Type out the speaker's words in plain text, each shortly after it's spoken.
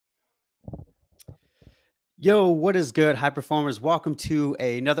Yo, what is good, high performers? Welcome to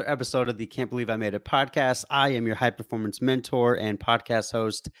another episode of the Can't Believe I Made It podcast. I am your high performance mentor and podcast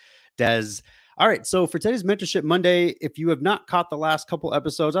host, Dez. All right, so for today's Mentorship Monday, if you have not caught the last couple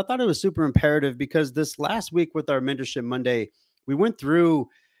episodes, I thought it was super imperative because this last week with our Mentorship Monday, we went through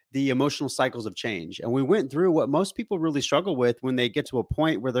the emotional cycles of change and we went through what most people really struggle with when they get to a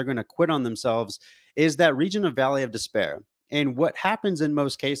point where they're going to quit on themselves is that region of valley of despair. And what happens in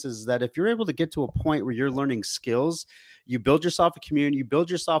most cases is that if you're able to get to a point where you're learning skills, you build yourself a community, you build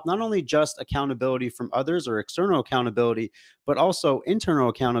yourself not only just accountability from others or external accountability, but also internal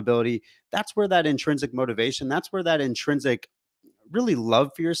accountability. That's where that intrinsic motivation, that's where that intrinsic really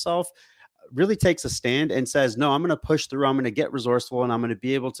love for yourself really takes a stand and says, no, I'm going to push through. I'm going to get resourceful and I'm going to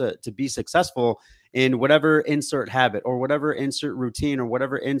be able to be successful in whatever insert habit or whatever insert routine or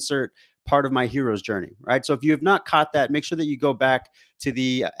whatever insert part of my hero's journey. Right. So if you have not caught that, make sure that you go back to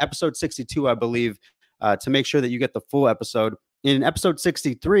the episode 62, I believe, to make sure that you get the full episode. In episode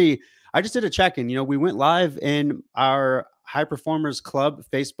 63, I just did a check-in. We went live in our High Performers Club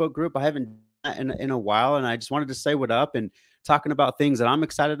Facebook group. I haven't done that in a while, and I just wanted to say what up and talking about things that I'm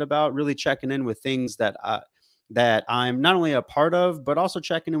excited about, really checking in with things that I'm not only a part of, but also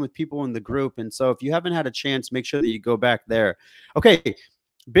checking in with people in the group. And so if you haven't had a chance, make sure that you go back there. Okay.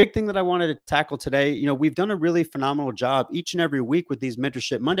 Big thing that I wanted to tackle today, we've done a really phenomenal job each and every week with these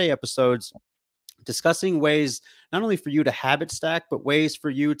Mentorship Monday episodes, discussing ways not only for you to habit stack, but ways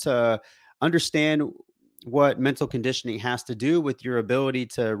for you to understand what mental conditioning has to do with your ability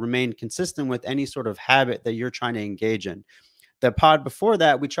to remain consistent with any sort of habit that you're trying to engage in. The pod before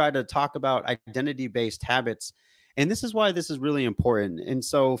that, we tried to talk about identity-based habits. And this is why this is really important. And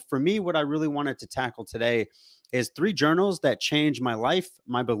so for me, what I really wanted to tackle today is 3 journals that changed my life,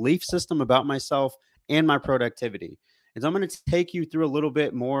 my belief system about myself, and my productivity. And so I'm going to take you through a little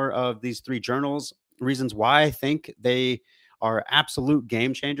bit more of these 3 journals, reasons why I think they are absolute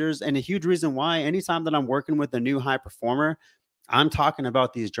game changers, and a huge reason why anytime that I'm working with a new high performer, I'm talking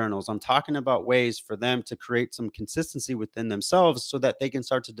about these journals. I'm talking about ways for them to create some consistency within themselves so that they can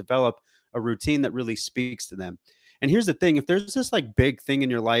start to develop a routine that really speaks to them. And here's the thing, if there's this like big thing in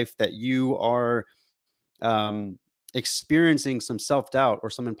your life that you are experiencing some self-doubt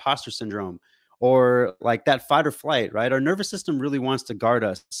or some imposter syndrome or like that fight or flight, right? Our nervous system really wants to guard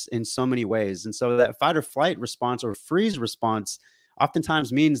us in so many ways. And so that fight or flight response or freeze response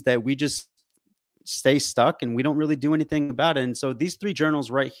oftentimes means that we just stay stuck and we don't really do anything about it. And so these 3 journals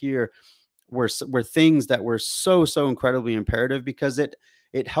right here were things that were so incredibly imperative because it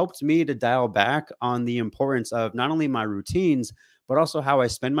helped me to dial back on the importance of not only my routines, but also how I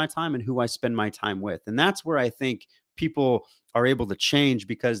spend my time and who I spend my time with. And that's where I think people are able to change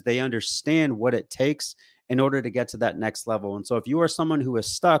because they understand what it takes in order to get to that next level. And so if you are someone who is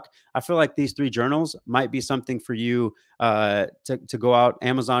stuck, I feel like these 3 journals might be something for you to go out,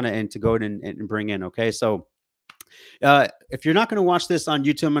 Amazon and to go and bring in. Okay. So if you're not going to watch this on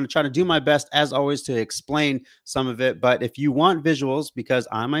YouTube, I'm going to try to do my best, as always, to explain some of it. But if you want visuals, because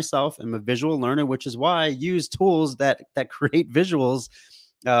I myself am a visual learner, which is why I use tools that create visuals,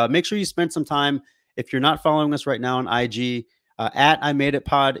 make sure you spend some time. If you're not following us right now on IG, at I Made It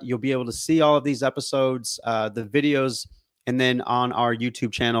Pod, you'll be able to see all of these episodes, the videos, and then on our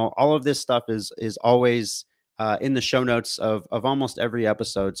YouTube channel. All of this stuff is always in the show notes of almost every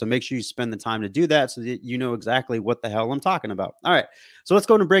episode. So make sure you spend the time to do that so that you know exactly what the hell I'm talking about. All right, so let's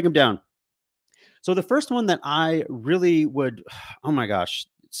go and break them down. So the first one that I really would, oh my gosh,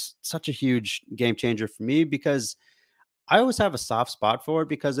 it's such a huge game changer for me because I always have a soft spot for it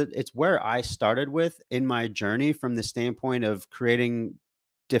because it's where I started with in my journey from the standpoint of creating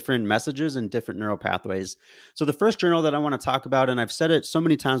different messages and different neural pathways. So the first journal that I want to talk about, and I've said it so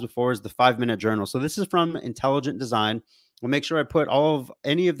many times before, is the 5-minute journal. So this is from Intelligent Design. We'll make sure I put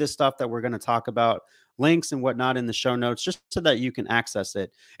any of this stuff that we're going to talk about, links and whatnot, in the show notes, just so that you can access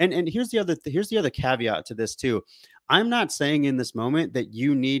it. And here's the other caveat to this too. I'm not saying in this moment that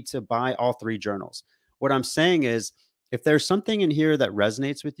you need to buy all 3 journals. What I'm saying is, if there's something in here that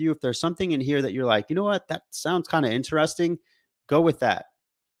resonates with you, if there's something in here that you're like, you know what, that sounds kind of interesting, go with that.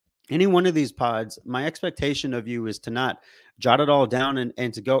 Any one of these pods, my expectation of you is to not jot it all down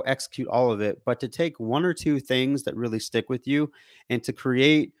and to go execute all of it, but to take 1 or 2 things that really stick with you and to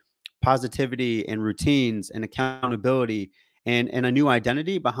create positivity and routines and accountability and a new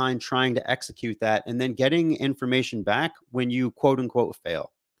identity behind trying to execute that and then getting information back when you quote unquote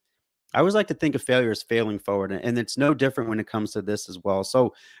fail. I always like to think of failure as failing forward, and it's no different when it comes to this as well.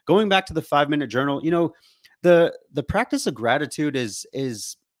 So going back to the 5-minute journal, the practice of gratitude is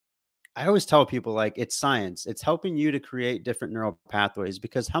I always tell people, like, it's science. It's helping you to create different neural pathways,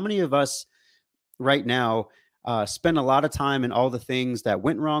 because how many of us right now spend a lot of time in all the things that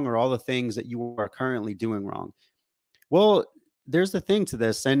went wrong or all the things that you are currently doing wrong? Well, there's the thing to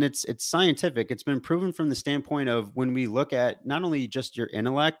this, and it's scientific. It's been proven from the standpoint of when we look at not only just your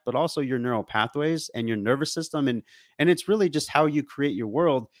intellect, but also your neural pathways and your nervous system, and it's really just how you create your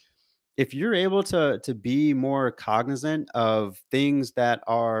world. If you're able to be more cognizant of things that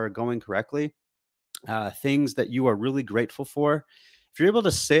are going correctly, things that you are really grateful for, if you're able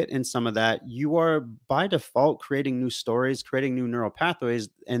to sit in some of that, you are by default creating new stories, creating new neural pathways,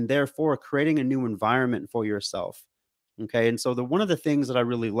 and therefore creating a new environment for yourself. Okay. And so the one of the things that I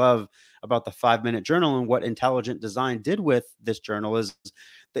really love about the 5 minute journal and what intelligent design did with this journal is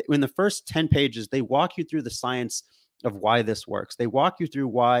that in the first 10 pages, they walk you through the science of why this works. They walk you through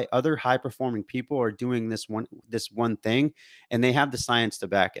why other high performing people are doing this one thing, and they have the science to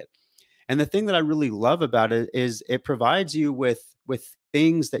back it. And the thing that I really love about it is it provides you with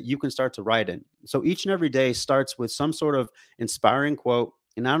things that you can start to write in. So each and every day starts with some sort of inspiring quote.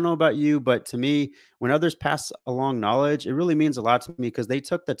 And I don't know about you, but to me, when others pass along knowledge, it really means a lot to me because they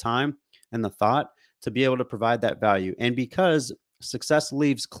took the time and the thought to be able to provide that value. And because success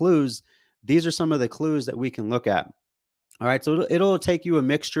leaves clues, these are some of the clues that we can look at. All right, so it'll take you a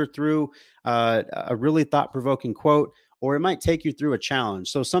mixture through a really thought-provoking quote, or it might take you through a challenge.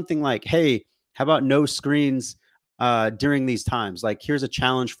 So something like, "Hey, how about no screens during these times? Like, here's a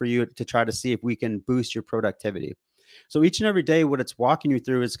challenge for you to try to see if we can boost your productivity." So each and every day, what it's walking you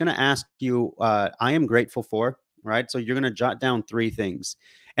through, it's going to ask you, "I am grateful for." Right, so you're going to jot down 3 things.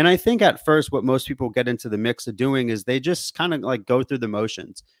 And I think at first, what most people get into the mix of doing is they just kind of like go through the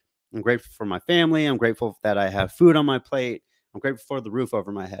motions. I'm grateful for my family. I'm grateful that I have food on my plate. I'm grateful for the roof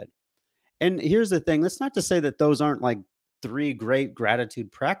over my head. And here's the thing, that's not to say that those aren't like 3 great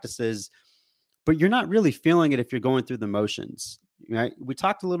gratitude practices, but you're not really feeling it if you're going through the motions. Right? We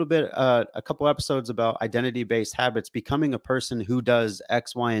talked a little bit a couple episodes about identity-based habits, becoming a person who does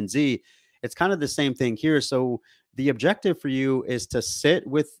X, Y, and Z. It's kind of the same thing here. So the objective for you is to sit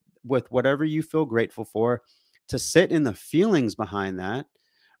with whatever you feel grateful for, to sit in the feelings behind that,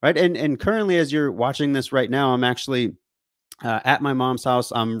 right? And currently, as you're watching this right now, I'm actually at my mom's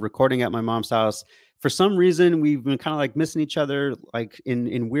house. I'm recording at my mom's house. For some reason, we've been kind of like missing each other, like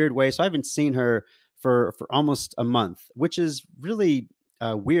in weird ways. So I haven't seen her for almost a month, which is really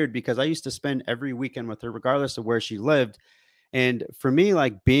weird because I used to spend every weekend with her, regardless of where she lived. And for me,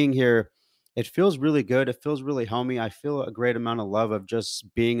 like being here, it feels really good. It feels really homey. I feel a great amount of love of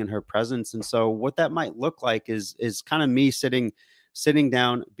just being in her presence. And so what that might look like is kind of me sitting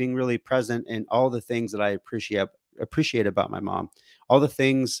down, being really present in all the things that I appreciate about my mom, all the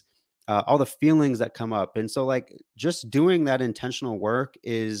things, all the feelings that come up. And so like just doing that intentional work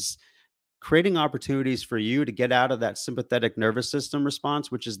is creating opportunities for you to get out of that sympathetic nervous system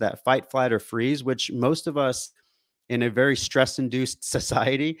response, which is that fight, flight, or freeze, which most of us in a very stress induced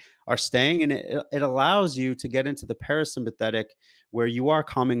society are staying. And it allows you to get into the parasympathetic, where you are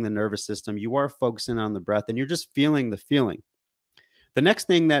calming the nervous system, you are focusing on the breath, and you're just feeling the feeling. The next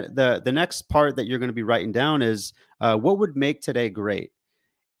thing that the next part that you're going to be writing down is what would make today great.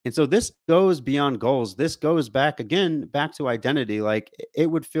 And so this goes beyond goals. This goes back again, back to identity. Like it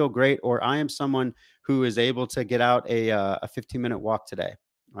would feel great, or I am someone who is able to get out a 15-minute walk today.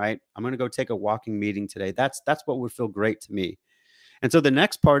 Right. I'm going to go take a walking meeting today. That's what would feel great to me. And so the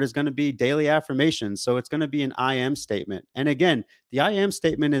next part is going to be daily affirmations. So it's going to be an I am statement. And again, the I am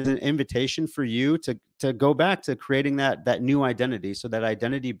statement is an invitation for you to go back to creating that new identity. So that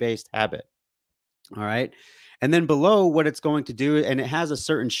identity based habit. All right. And then below, what it's going to do, and it has a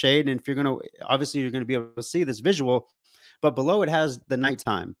certain shade. And if you're going to, obviously, you're going to be able to see this visual, but below it has the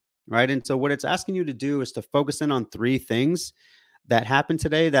nighttime. Right. And so what it's asking you to do is to focus in on 3 things that happened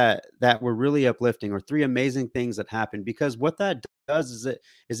today that were really uplifting, or 3 amazing things that happened. Because what that does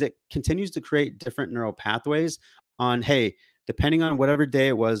is it continues to create different neural pathways on, hey, depending on whatever day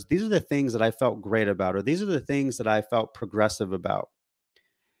it was, these are the things that I felt great about, or these are the things that I felt progressive about.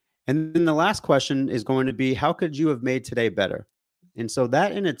 And then the last question is going to be, how could you have made today better? And so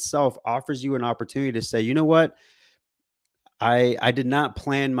that in itself offers you an opportunity to say, you know what, I did not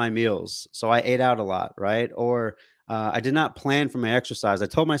plan my meals, so I ate out a lot, right? Or I did not plan for my exercise. I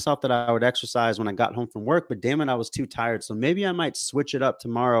told myself that I would exercise when I got home from work, but damn it, I was too tired. So maybe I might switch it up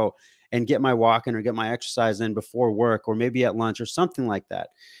tomorrow and get my walk in or get my exercise in before work, or maybe at lunch or something like that.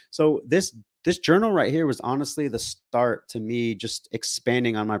 So this journal right here was honestly the start to me just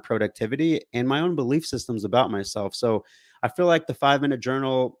expanding on my productivity and my own belief systems about myself. So I feel like the 5 minute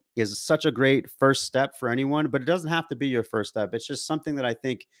journal is such a great first step for anyone, but it doesn't have to be your first step. It's just something that I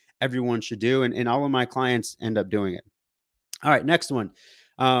think everyone should do. And all of my clients end up doing it. All right, next one.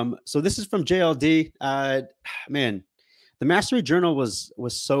 So this is from JLD. Man, the Mastery Journal was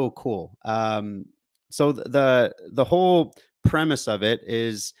so cool. So the whole premise of it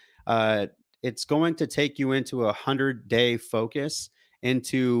is uh, it's going to take you into 100-day focus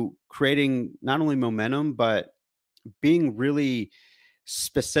into creating not only momentum but being really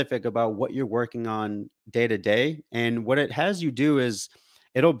specific about what you're working on day to day. And what it has you do is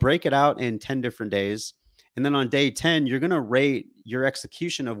it'll break it out in 10 different days. And then on day 10, you're going to rate your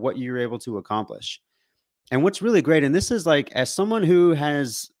execution of what you're able to accomplish. And what's really great, and this is like, as someone who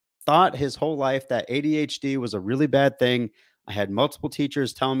has thought his whole life that ADHD was a really bad thing, I had multiple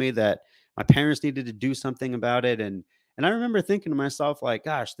teachers tell me that my parents needed to do something about it. And I remember thinking to myself, like,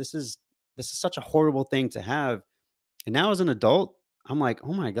 gosh, this is such a horrible thing to have. And now as an adult, I'm like,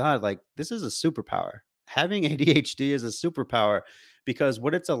 oh my God, like this is a superpower. Having ADHD is a superpower because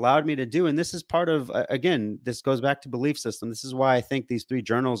what it's allowed me to do, and this is part of, again, this goes back to belief system. This is why I think these 3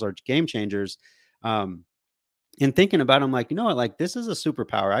 journals are game changers. Um, in thinking about it, I'm like, you know what, like this is a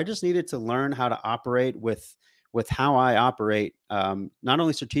superpower. I just needed to learn how to operate with how I operate, not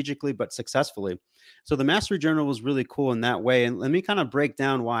only strategically but successfully. So the Mastery Journal was really cool in that way. And let me kind of break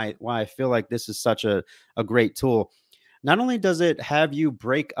down why I feel like this is such a great tool. Not only does it have you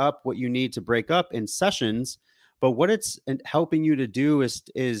break up what you need to break up in sessions, but what it's helping you to do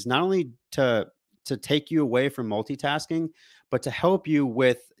is not only to take you away from multitasking, but to help you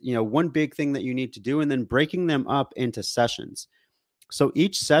with, one big thing that you need to do, and then breaking them up into sessions. So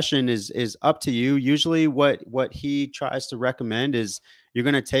each session is up to you. Usually what he tries to recommend is you're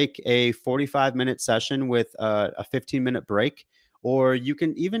going to take a 45-minute session with a 15-minute break, or you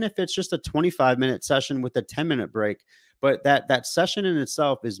can, even if it's just a 25-minute session with a 10-minute break, but that session in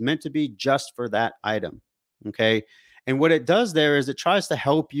itself is meant to be just for that item. Okay. And what it does there is it tries to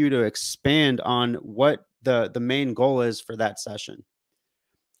help you to expand on what the main goal is for that session.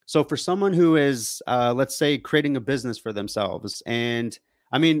 So for someone who is, let's say, creating a business for themselves, and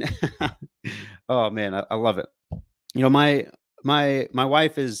I mean, oh man, I love it. My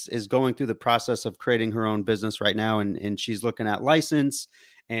wife is going through the process of creating her own business right now, and she's looking at license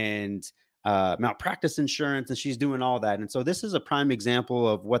and malpractice insurance, and she's doing all that. And so this is a prime example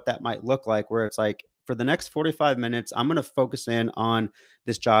of what that might look like, where it's like, for the next 45 minutes, I'm going to focus in on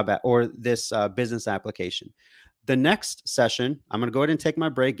this or this business application. The next session, I'm going to go ahead and take my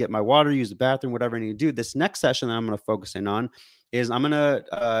break, get my water, use the bathroom, whatever I need to do. This next session that I'm going to focus in on is I'm going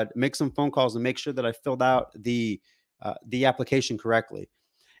to make some phone calls and make sure that I filled out the application correctly.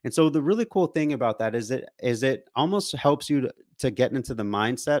 And so the really cool thing about that is it almost helps you to get into the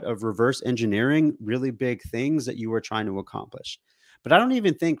mindset of reverse engineering really big things that you were trying to accomplish. But I don't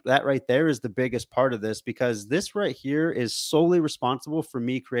even think that right there is the biggest part of this, because this right here is solely responsible for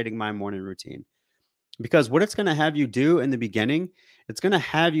me creating my morning routine. Because what it's going to have you do in the beginning, it's going to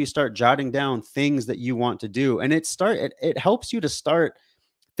have you start jotting down things that you want to do. And it helps you to start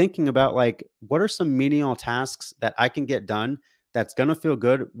thinking about, like, what are some menial tasks that I can get done that's going to feel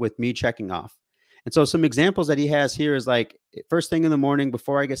good with me checking off. And so some examples that he has here is like, first thing in the morning,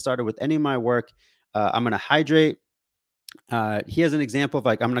 before I get started with any of my work, I'm going to hydrate. He has an example of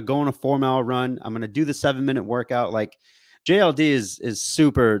like, I'm going to go on a 4-mile run. I'm going to do the 7-minute workout. Like JLD is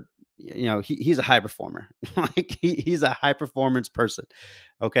super, he's a high performer. Like he's a high performance person.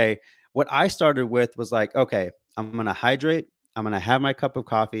 Okay. What I started with was like, okay, I'm going to hydrate. I'm going to have my cup of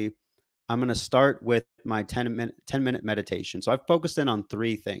coffee. I'm going to start with my 10-minute meditation. So I've focused in on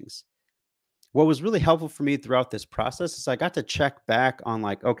 3 things. What was really helpful for me throughout this process is I got to check back on,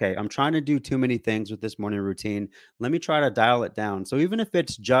 like, okay, I'm trying to do too many things with this morning routine. Let me try to dial it down. So even if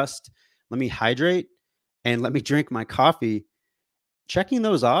it's just, let me hydrate and let me drink my coffee, checking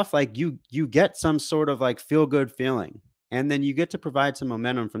those off, like you get some sort of like feel good feeling, and then you get to provide some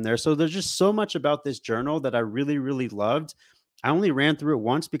momentum from there. So there's just so much about this journal that I really, really loved. I only ran through it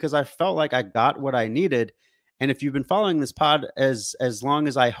once because I felt like I got what I needed. And if you've been following this pod as long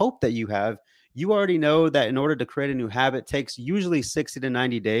as I hope that you have, you already know that in order to create a new habit takes usually 60 to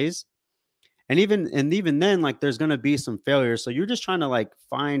 90 days. And even then, like, there's going to be some failures. So you're just trying to like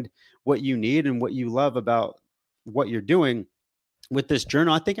find what you need and what you love about what you're doing with this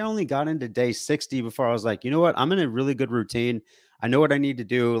journal. I think I only got into day 60 before I was like, you know what? I'm in a really good routine. I know what I need to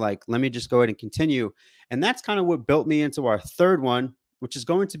do. Like, let me just go ahead and continue. And that's kind of what built me into our third one, which is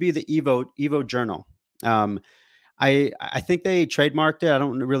going to be the Evo Journal. I think they trademarked it. I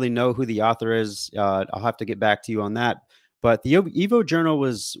don't really know who the author is. I'll have to get back to you on that. But the Evo Journal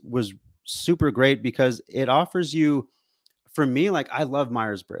was super great because it offers you, for me, like, I love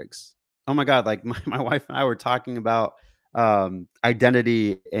Myers-Briggs. Oh my God. Like my wife and I were talking about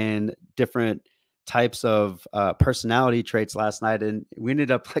identity and different types of personality traits last night, and we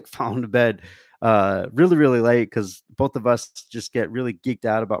ended up like falling to bed really, really late because both of us just get really geeked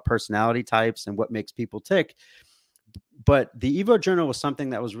out about personality types and what makes people tick. But the Evo Journal was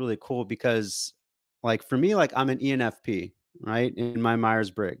something that was really cool because, like, for me, like, I'm an ENFP, right, in my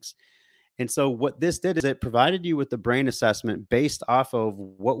Myers-Briggs. And so what this did is it provided you with the brain assessment based off of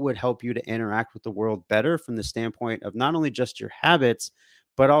what would help you to interact with the world better from the standpoint of not only just your habits,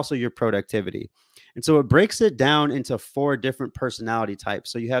 but also your productivity. And so it breaks it down into 4 different personality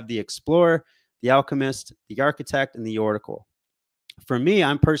types. So you have the explorer, the alchemist, the architect, and the oracle. For me,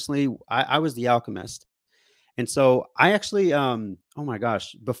 I was the alchemist. And so I actually, oh my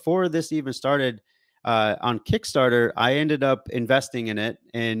gosh, before this even started on Kickstarter, I ended up investing in it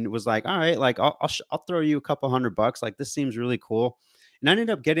and was like, all right, like I'll throw you a couple $100. Like this seems really cool. And I ended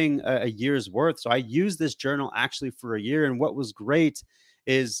up getting a year's worth. So I used this journal actually for a year. And what was great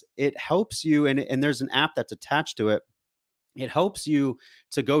is it helps you, and there's an app that's attached to it. It helps you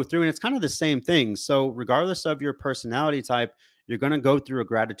to go through, and it's kind of the same thing. So regardless of your personality type, you're going to go through a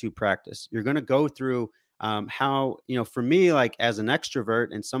gratitude practice. You're going to go through how, for me, like as an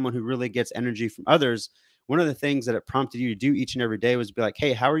extrovert and someone who really gets energy from others, one of the things that it prompted you to do each and every day was be like,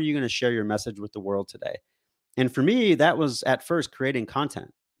 hey, how are you going to share your message with the world today? And for me, that was at first creating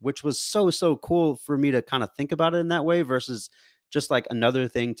content, which was so, so cool for me to kind of think about it in that way versus just like another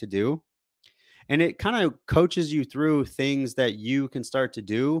thing to do. And it kind of coaches you through things that you can start to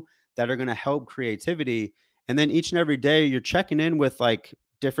do that are going to help creativity. And then each and every day you're checking in with like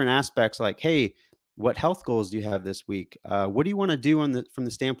different aspects like, hey, what health goals do you have this week? What do you want to do from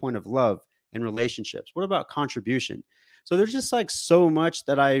the standpoint of love and relationships? What about contribution? So there's just like so much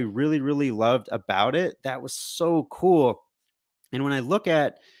that I really, really loved about it. That was so cool. And when I look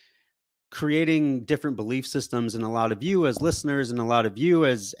at creating different belief systems in a lot of you as listeners and a lot of you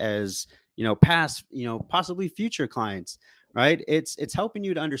as past, possibly future clients, right, it's helping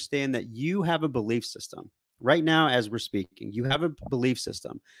you to understand that you have a belief system right now as we're speaking. You have a belief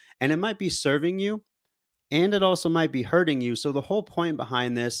system, and it might be serving you and it also might be hurting you. So the whole point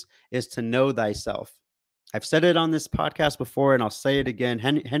behind this is to know thyself. I've said it on this podcast before and I'll say it again.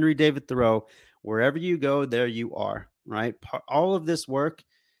 Henry David Thoreau: wherever you go, there you are, right? All of this work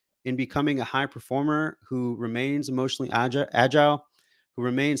in becoming a high performer who remains emotionally agile, who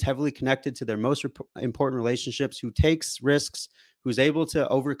remains heavily connected to their most important relationships, who takes risks, who's able to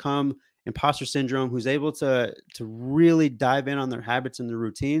overcome imposter syndrome, who's able to really dive in on their habits and their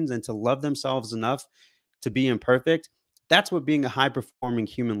routines and to love themselves enough to be imperfect. That's what being a high performing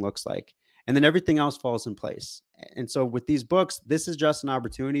human looks like. And then everything else falls in place. And so with these books, this is just an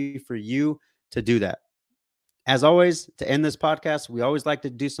opportunity for you to do that. As always, to end this podcast, we always like to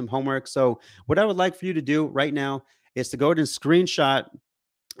do some homework. So, what I would like for you to do right now is to go ahead and screenshot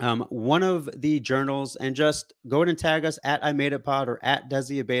one of the journals and just go ahead and tag us at I Made It Pod or at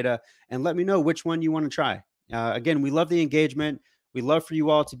Dezi Abeta and let me know which one you want to try. Again, we love the engagement. We love for you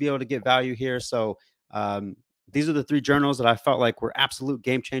all to be able to get value here. So, these are the 3 journals that I felt like were absolute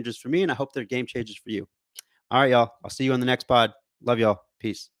game changers for me, and I hope they're game changers for you. All right, y'all. I'll see you on the next pod. Love y'all.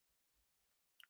 Peace.